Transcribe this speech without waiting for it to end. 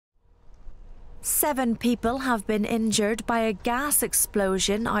7 people have been injured by a gas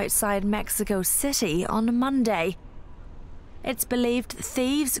explosion outside Mexico City on Monday. It's believed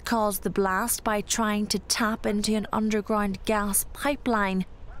thieves caused the blast by trying to tap into an underground gas pipeline.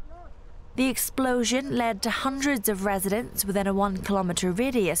 The explosion led to hundreds of residents within a 1-kilometre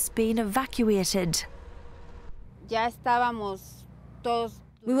radius being evacuated.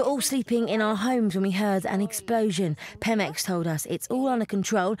 We were all sleeping in our homes when we heard an explosion. Pemex told us it's all under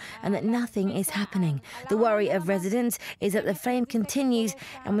control and that nothing is happening. The worry of residents is that the flame continues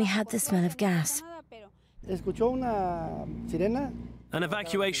and we had the smell of gas. An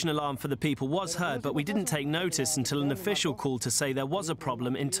evacuation alarm for the people was heard, but we didn't take notice until an official called to say there was a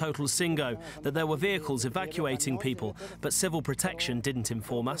problem in Total Singo, that there were vehicles evacuating people, but Civil Protection didn't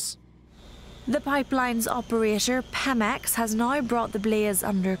inform us. The pipeline's operator, Pemex, has now brought the blaze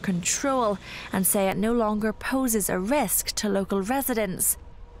under control and say it no longer poses a risk to local residents.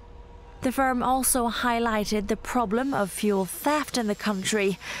 The firm also highlighted the problem of fuel theft in the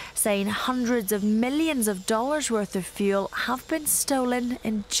country, saying hundreds of millions of dollars worth of fuel have been stolen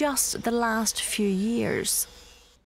in just the last few years.